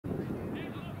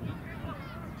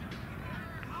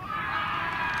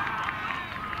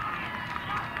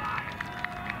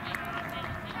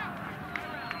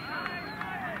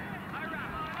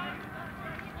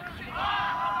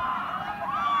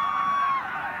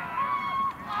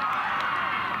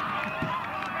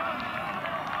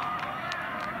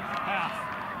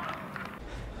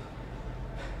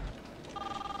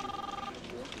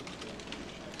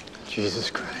Jesus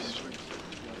Christ.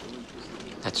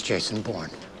 That's Jason Bourne.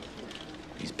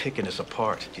 He's picking us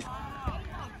apart.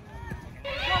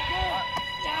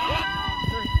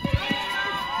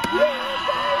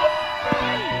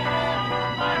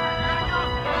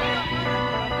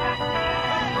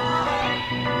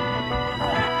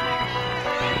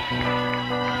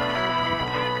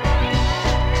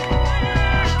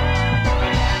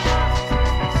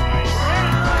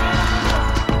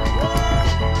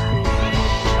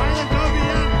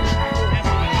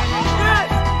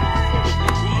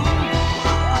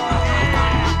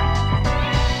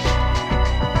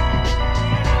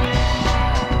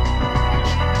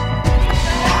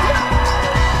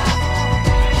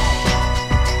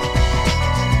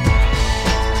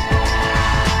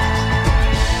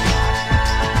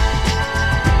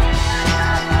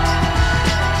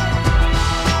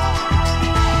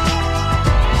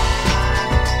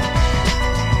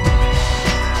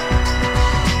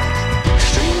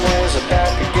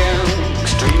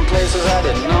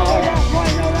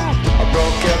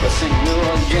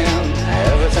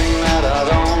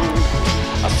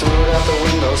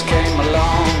 Came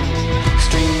along,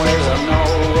 extreme waves I know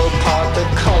will part the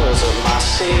colors of my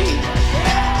sea.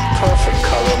 Perfect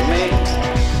color me.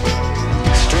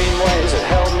 Extreme waves that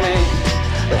held me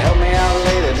out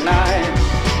late at night.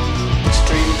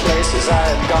 Extreme places I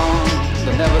had gone,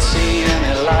 but never seen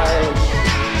any light.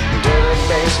 Dirty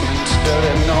basements,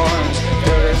 dirty noise,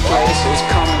 dirty places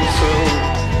coming through.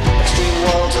 Extreme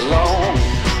worlds alone.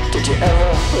 Did you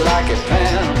ever like it,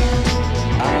 Pen?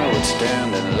 I would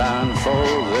stand in line for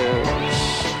this.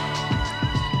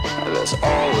 There's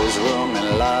always room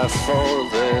in life for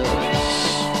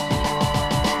this.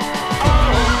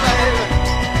 Oh baby,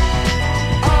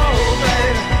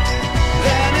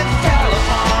 then it fell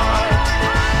apart,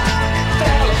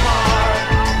 fell apart.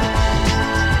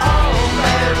 Oh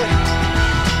baby,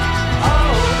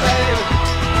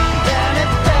 then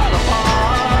it fell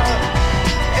apart,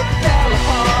 it fell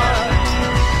apart.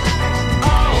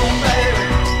 Oh baby.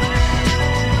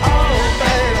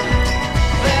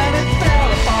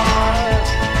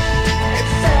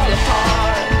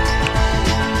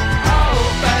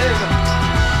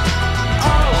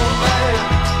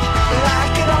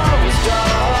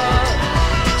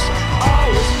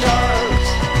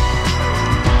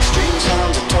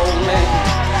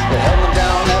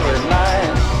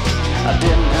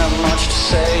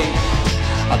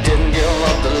 I didn't give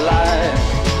up the light.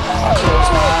 I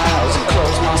closed my eyes and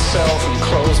closed myself and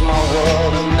closed my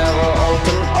world and never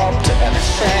opened up to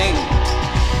anything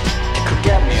that could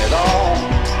get me at all.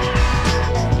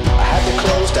 I had to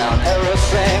close down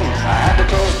everything. I had to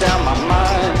close down my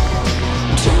mind.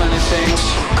 Too many things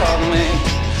caught me.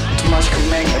 Too much could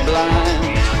make me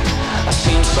blind. I've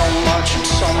seen so much in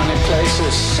so many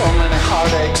places, so many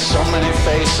heartaches, so many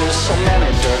faces, so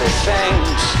many dirty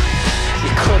things you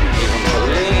couldn't even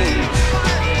believe.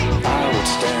 I would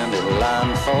stand in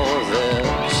line for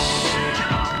this.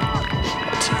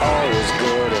 It's always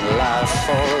good in life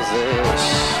for this.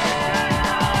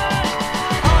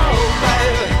 Oh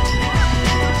baby,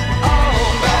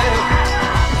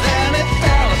 then it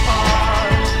fell apart,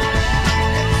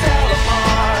 it fell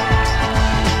apart.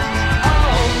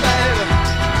 Oh baby,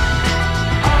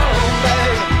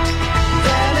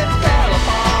 then it fell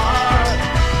apart,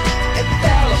 it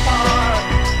fell apart.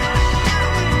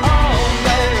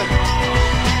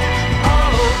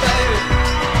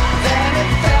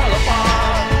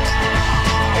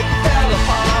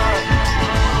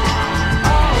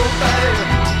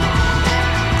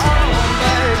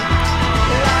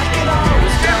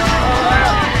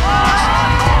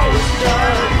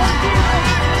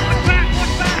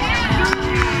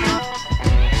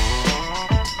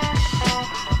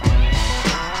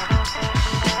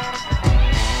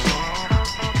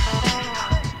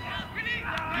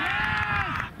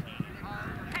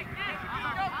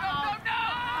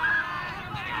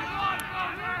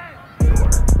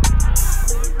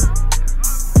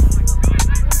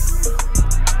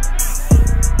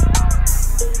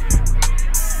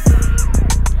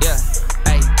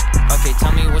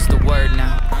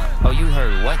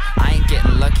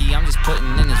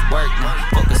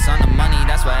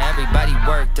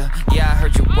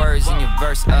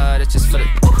 That's just for the,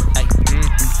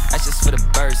 that's just for the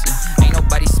burst. Ain't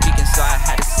nobody speaking, so I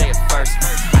had to say it first.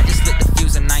 I just lit the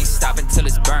fuse and I ain't stopping till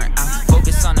it's burnt out.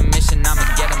 Focus on the mission, I'ma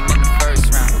get them in the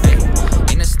first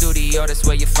round. In the studio, that's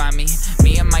where you find me.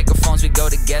 Me and microphones, we go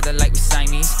together like we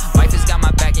Siamese. Wife has got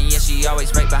my back and yeah, she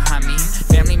always right behind me.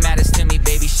 Family matters to me,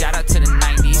 baby, shout out to the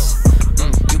 90s.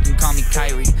 You can call me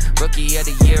Kyrie, rookie of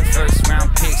the year, first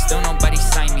round pick. Still nobody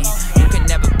sign me, you can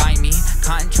never buy me.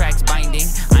 Contracts binding,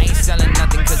 I ain't selling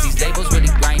nothing cause these days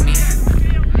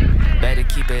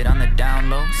down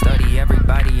low. Study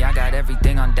everybody, I got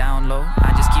everything on down low.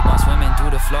 I just keep on swimming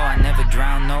through the flow, I never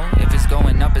drown, no. If it's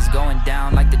going up, it's going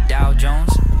down like the Dow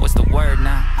Jones. What's the word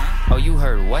now? Oh, you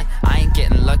heard what? I ain't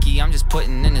getting lucky, I'm just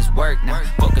putting in this work now.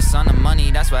 Focus on the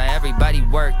money, that's why everybody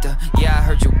worked. Yeah, I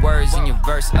heard your words in your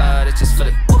verse. That's just for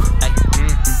the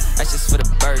that's just for the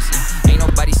birds. Ain't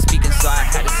nobody speaking, so I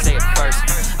had to say it first.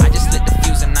 I just lit the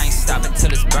fuse and I ain't stopping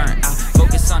till it's burnt out.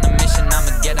 Focus on the mission,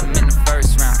 I'ma get them in the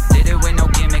first round. Did it with no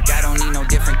gimmick, I don't need no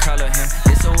different color hair.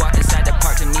 This will walk inside the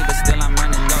park to me, but still I'm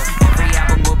running low. Every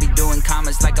album will be doing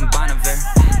commas like I'm Bonnevere.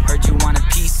 Heard you want a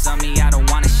piece of me, I don't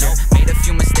wanna share. Made a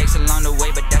few mistakes along the way,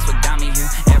 but that's what got me here.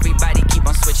 Everybody keep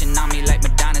on switching on me like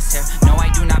Madonna's hair. No, I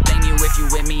do not blame you if you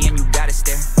with me and you gotta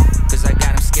stare, cause I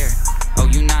got them scared. Oh,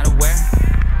 you not aware?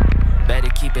 Better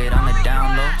keep it on the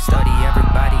down low. Study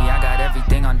everybody, I got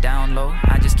everything on down low.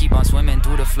 I just keep on swimming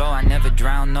through the flow, I never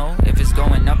drown, no. If it's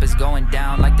going up, it's going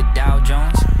down like the Dow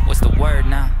Jones. What's the word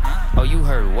now? Oh, you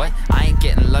heard what? I ain't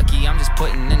getting lucky, I'm just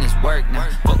putting in this work now.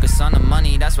 Focus on the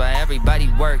money, that's why everybody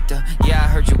worked. Yeah, I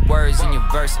heard your words in your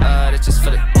verse. That's just for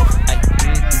the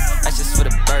that's just for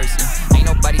the birds. Ain't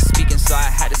nobody speaking, so I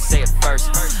had to say it first.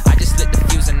 I just lit the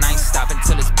fuse